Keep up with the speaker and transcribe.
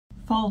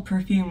Fall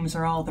perfumes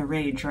are all the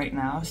rage right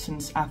now,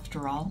 since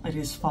after all, it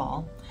is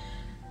fall.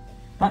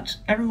 But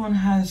everyone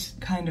has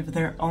kind of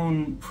their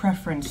own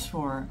preference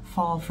for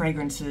fall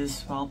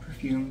fragrances, fall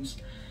perfumes,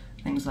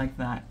 things like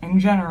that. In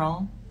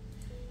general,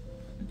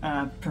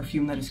 a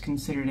perfume that is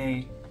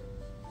considered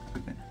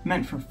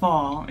meant for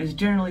fall is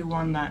generally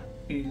one that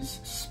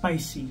is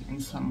spicy in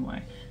some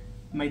way.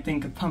 You might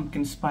think of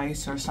pumpkin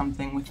spice or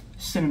something with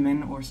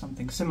cinnamon or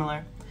something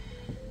similar.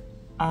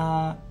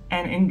 And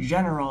in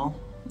general,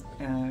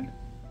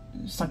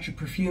 such a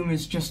perfume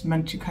is just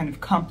meant to kind of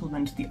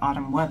complement the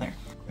autumn weather.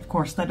 Of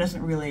course, that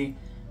doesn't really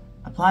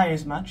apply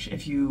as much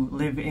if you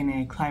live in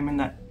a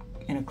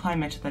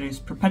climate that is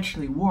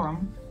perpetually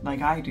warm,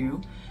 like I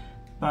do,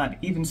 but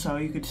even so,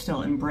 you could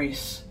still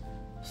embrace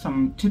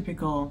some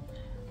typical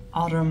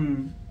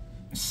autumn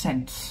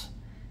scents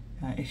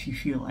if you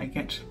feel like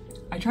it.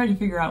 I tried to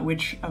figure out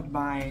which of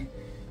my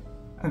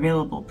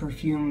available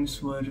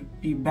perfumes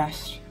would be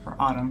best for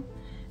autumn,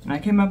 and I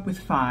came up with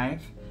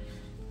 5.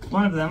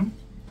 One of them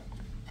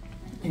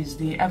is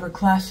the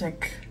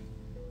ever-classic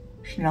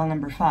Chanel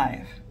No.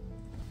 5.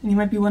 And you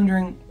might be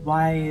wondering,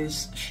 why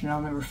is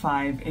Chanel No.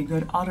 5 a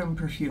good autumn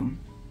perfume?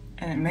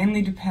 And it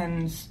mainly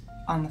depends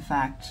on the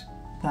fact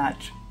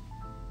that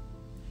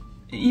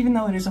even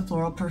though it is a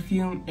floral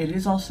perfume, it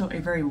is also a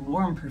very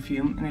warm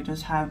perfume, and it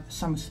does have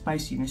some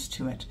spiciness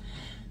to it,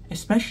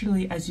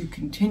 especially as you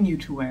continue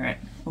to wear it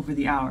over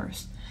the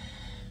hours.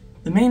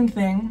 The main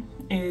thing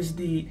is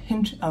the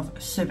hint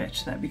of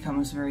civet that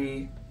becomes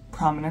very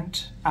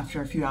prominent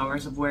after a few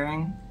hours of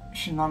wearing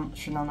Chanel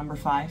No.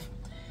 5.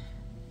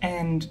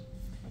 And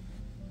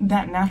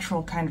that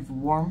natural kind of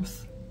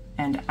warmth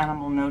and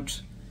animal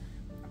note,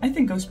 I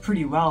think, goes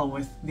pretty well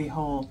with the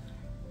whole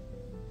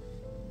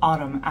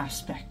autumn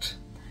aspect.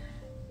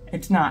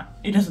 It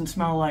doesn't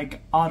smell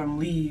like autumn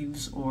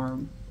leaves or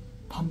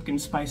pumpkin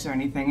spice or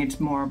anything.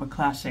 It's more of a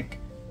classic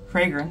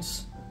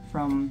fragrance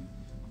from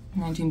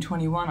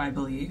 1921, I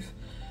believe.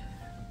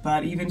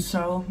 But even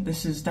so,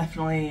 this is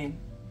definitely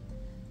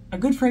a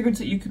good fragrance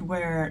that you could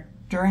wear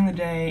during the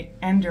day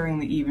and during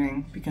the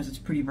evening because it's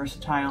pretty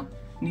versatile.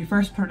 When you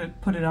first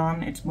put it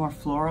on, it's more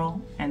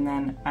floral, and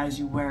then as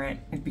you wear it,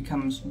 it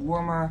becomes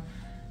warmer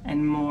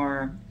and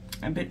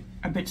a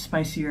bit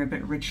spicier, a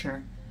bit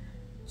richer.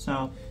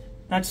 So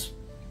that's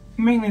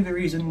mainly the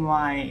reason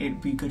why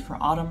it'd be good for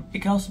autumn.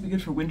 It can also be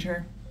good for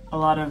winter. A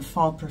lot of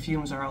fall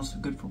perfumes are also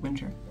good for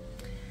winter.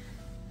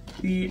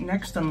 The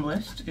next on the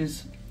list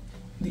is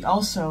the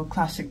also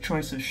classic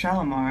choice of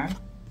Shalimar,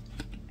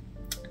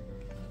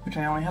 which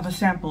I only have a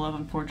sample of,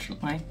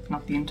 unfortunately,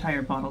 not the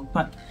entire bottle,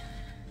 but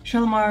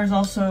Shalimar is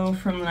also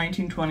from the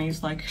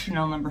 1920s, like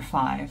Chanel No.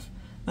 5.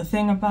 The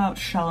thing about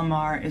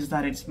Shalimar is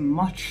that it's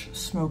much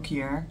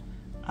smokier.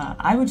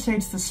 I would say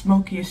it's the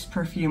smokiest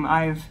perfume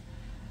I've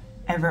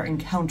ever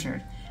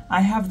encountered.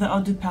 I have the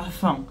Eau de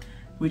Parfum,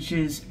 which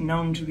is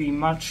known to be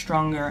much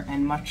stronger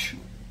and much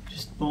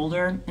just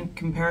bolder in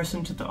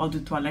comparison to the Eau de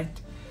Toilette.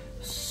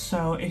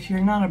 So if you're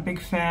not a big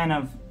fan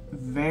of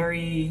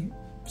very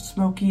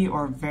smoky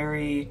or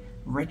very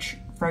rich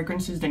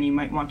fragrances, then you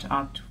might want to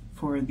opt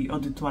for the Eau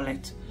de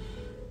Toilette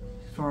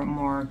for a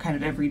more kind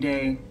of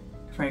everyday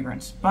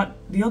fragrance. But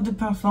the Eau de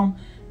Parfum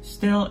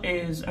still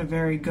is a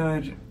very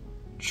good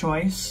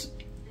choice.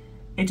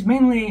 It's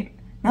mainly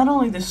not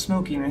only the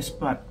smokiness,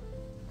 but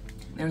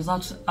there's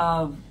lots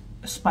of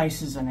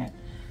spices in it.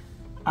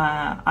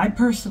 I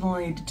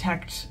personally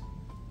detect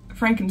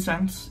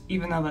frankincense,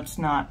 even though that's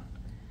not,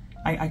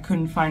 I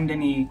couldn't find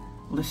any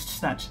lists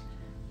that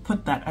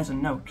put that as a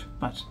note,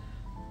 but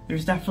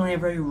there's definitely a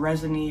very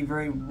resiny,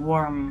 very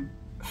warm,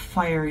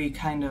 fiery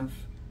kind of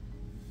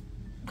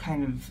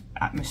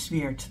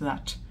atmosphere to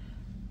that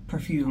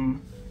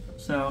perfume.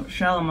 So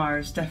Shalimar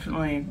is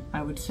definitely,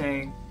 I would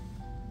say,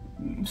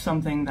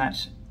 something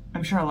that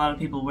I'm sure a lot of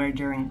people wear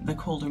during the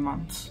colder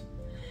months.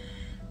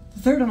 The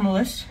third on the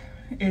list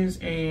is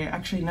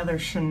actually another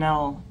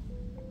Chanel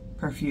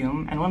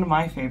perfume, and one of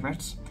my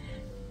favorites.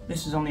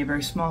 This is only a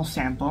very small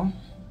sample.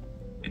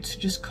 It's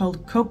just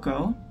called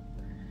Coco,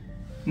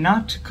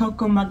 not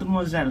Coco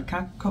Mademoiselle.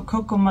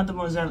 Coco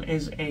Mademoiselle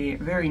is a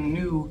very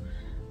new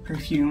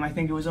perfume. I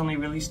think it was only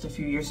released a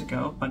few years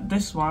ago, but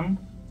this one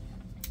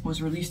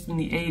was released in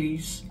the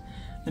 80s,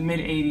 the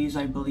mid-80s,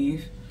 I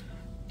believe.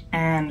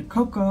 And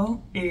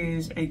Coco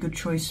is a good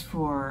choice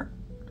for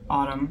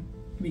autumn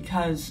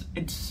because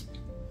it's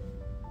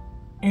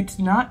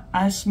not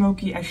as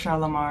smoky as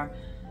Shalimar,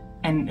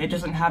 and it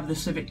doesn't have the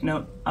civet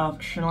note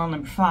of Chanel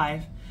No.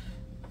 5,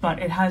 but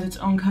it has its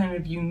own kind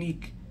of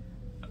unique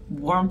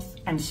warmth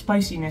and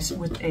spiciness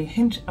with a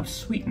hint of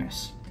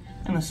sweetness.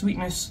 And the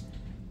sweetness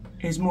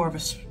is more of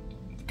a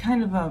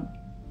kind of a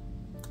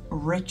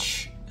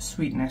rich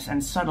sweetness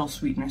and subtle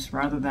sweetness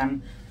rather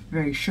than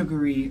very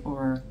sugary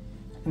or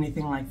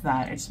anything like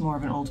that. It's more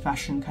of an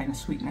old-fashioned kind of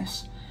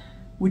sweetness,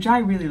 which I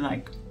really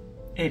like.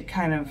 It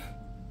kind of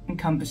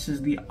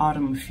encompasses the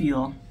autumn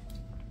feel,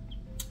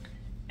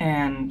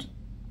 and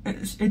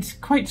it's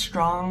quite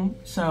strong,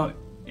 so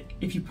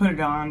if you put it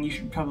on, you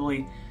should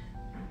probably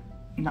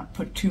not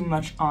put too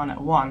much on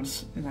at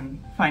once and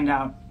then find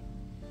out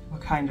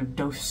what kind of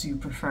dose you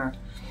prefer.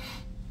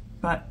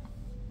 But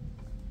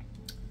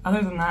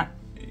other than that,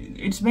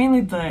 it's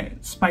mainly the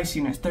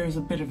spiciness. There's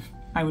a bit of,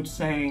 I would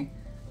say,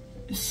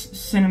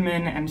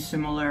 cinnamon and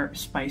similar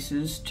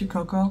spices to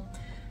Coco,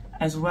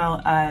 as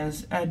well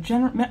as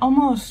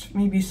almost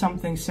maybe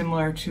something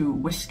similar to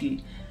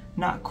whiskey.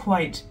 Not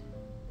quite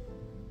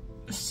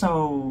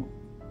so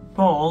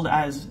bold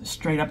as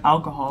straight up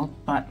alcohol,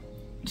 but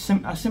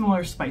a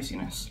similar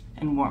spiciness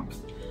and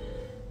warmth.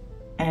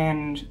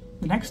 And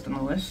the next on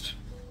the list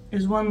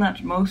is one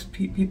that most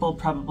people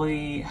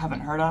probably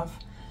haven't heard of.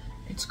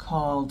 It's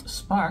called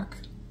Spark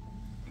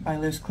by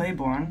Liz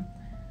Claiborne.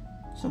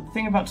 So the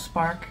thing about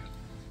Spark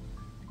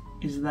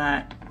is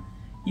that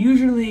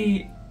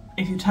usually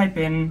if you type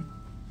in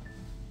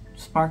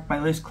Spark by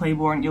Liz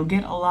Claiborne, you'll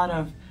get a lot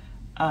of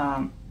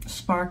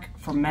Spark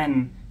for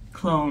men,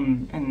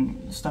 cologne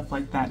and stuff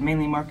like that,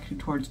 mainly marketed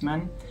towards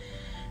men.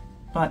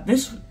 But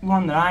this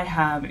one that I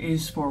have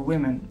is for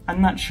women.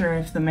 I'm not sure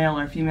if the male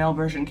or female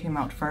version came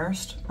out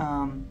first.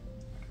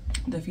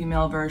 The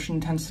female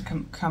version tends to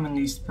come in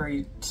these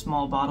very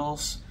small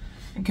bottles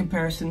in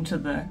comparison to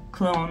the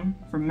cologne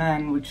for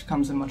men, which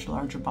comes in much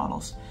larger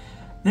bottles.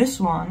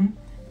 This one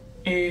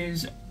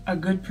is a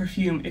good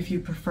perfume if you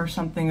prefer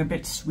something a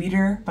bit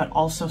sweeter but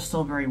also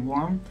still very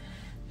warm.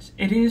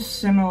 It is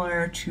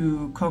similar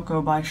to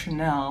Coco by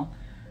Chanel,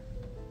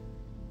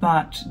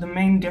 but the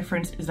main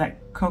difference is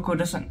that Coco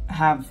doesn't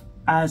have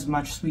as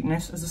much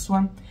sweetness as this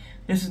one.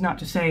 This is not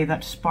to say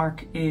that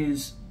Spark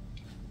is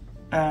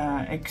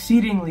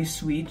exceedingly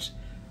sweet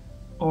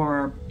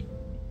or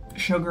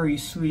sugary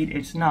sweet.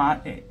 It's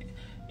not.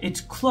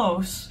 It's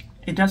close.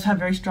 It does have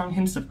very strong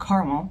hints of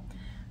caramel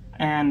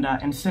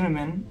and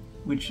cinnamon,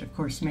 which of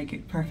course make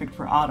it perfect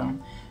for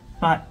autumn.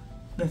 But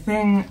the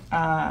thing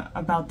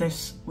about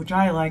this, which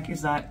I like,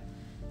 is that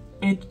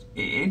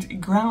it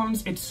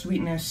grounds its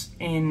sweetness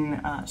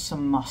in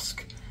some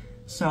musk.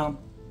 So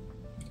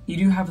you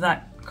do have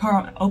that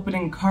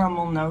opening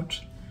caramel note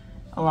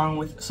along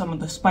with some of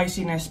the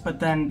spiciness, but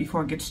then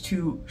before it gets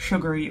too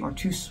sugary or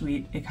too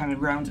sweet, it kind of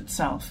grounds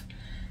itself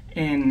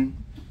in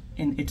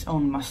its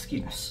own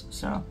muskiness.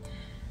 So,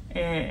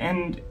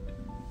 and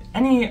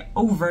any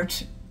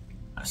overt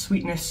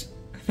sweetness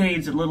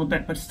fades a little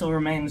bit, but still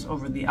remains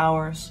over the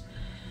hours.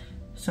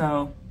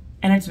 So,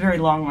 and it's very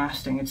long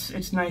lasting.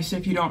 It's nice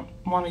if you don't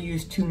want to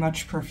use too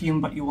much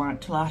perfume, but you want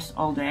it to last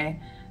all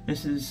day.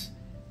 This is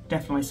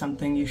definitely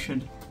something you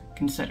should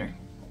consider.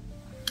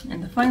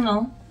 And the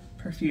final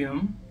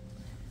perfume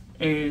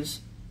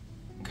is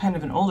kind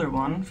of an older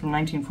one from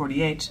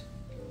 1948.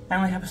 I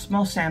only have a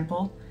small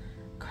sample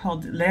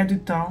called L'air du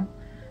temps,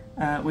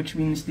 which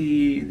means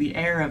the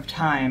air of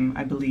time,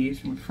 I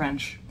believe, in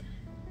French.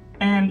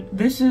 And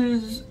this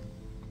is,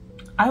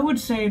 I would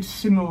say it's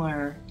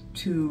similar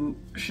to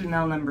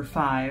Chanel No.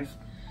 5.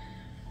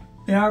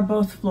 They are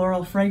both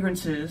floral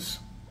fragrances,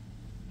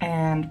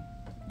 and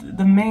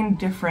the main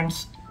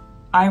difference,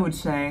 I would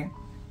say,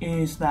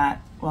 is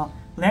that, well,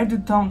 L'air du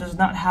temps does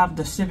not have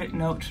the civet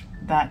note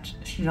that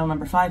Chanel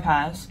No. 5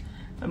 has,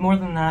 but more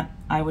than that,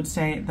 I would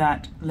say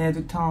that L'air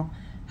du temps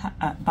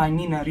by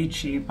Nina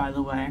Ricci, by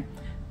the way,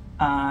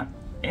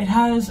 it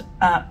has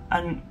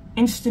an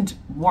instant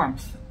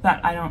warmth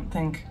that I don't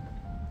think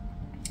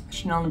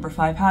Chanel No.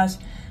 5 has.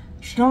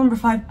 Chanel No.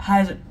 5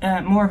 has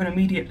more of an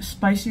immediate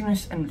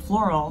spiciness and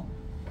floral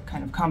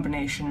kind of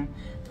combination,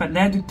 but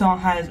L'air du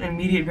temps has an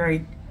immediate,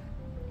 very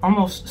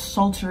almost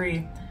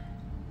sultry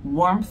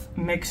warmth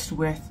mixed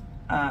with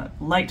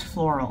light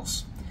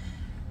florals.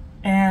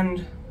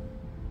 And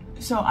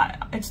so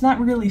it's not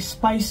really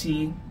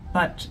spicy,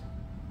 but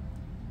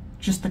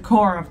just the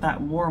core of that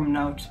warm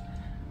note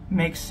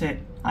makes it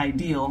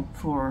ideal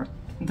for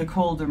the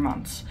colder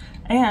months.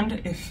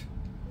 And if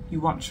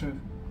you want to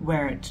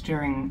wear it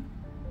during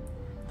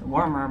the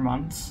warmer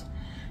months,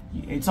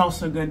 it's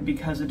also good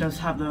because it does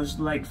have those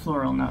light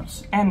floral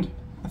notes. And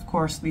of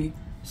course the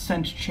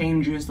scent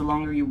changes the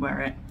longer you wear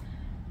it.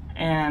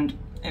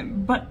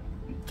 But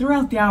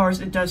throughout the hours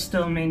it does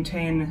still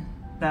maintain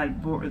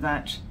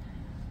that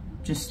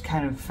just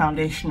kind of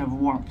foundation of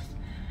warmth,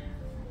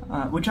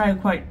 which I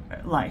quite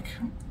like.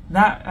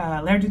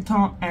 That L'air du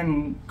temps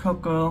and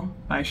Coco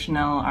by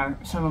Chanel are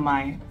some of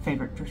my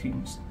favorite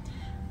perfumes.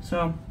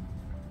 So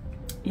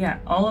yeah,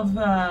 all of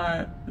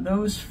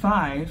those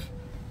 5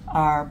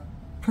 are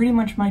pretty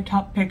much my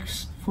top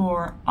picks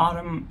for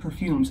autumn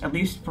perfumes, at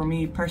least for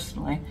me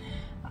personally.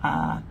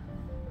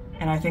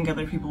 And I think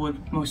other people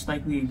would most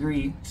likely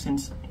agree,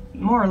 since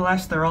more or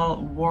less they're all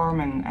warm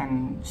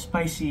and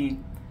spicy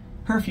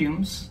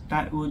perfumes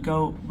that would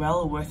go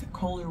well with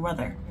colder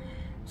weather.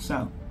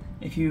 So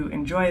if you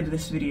enjoyed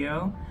this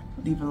video,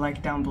 leave a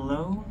like down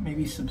below,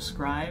 maybe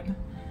subscribe.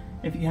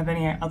 If you have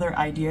any other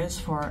ideas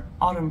for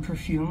autumn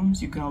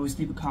perfumes, you can always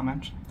leave a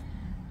comment.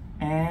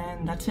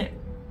 And that's it.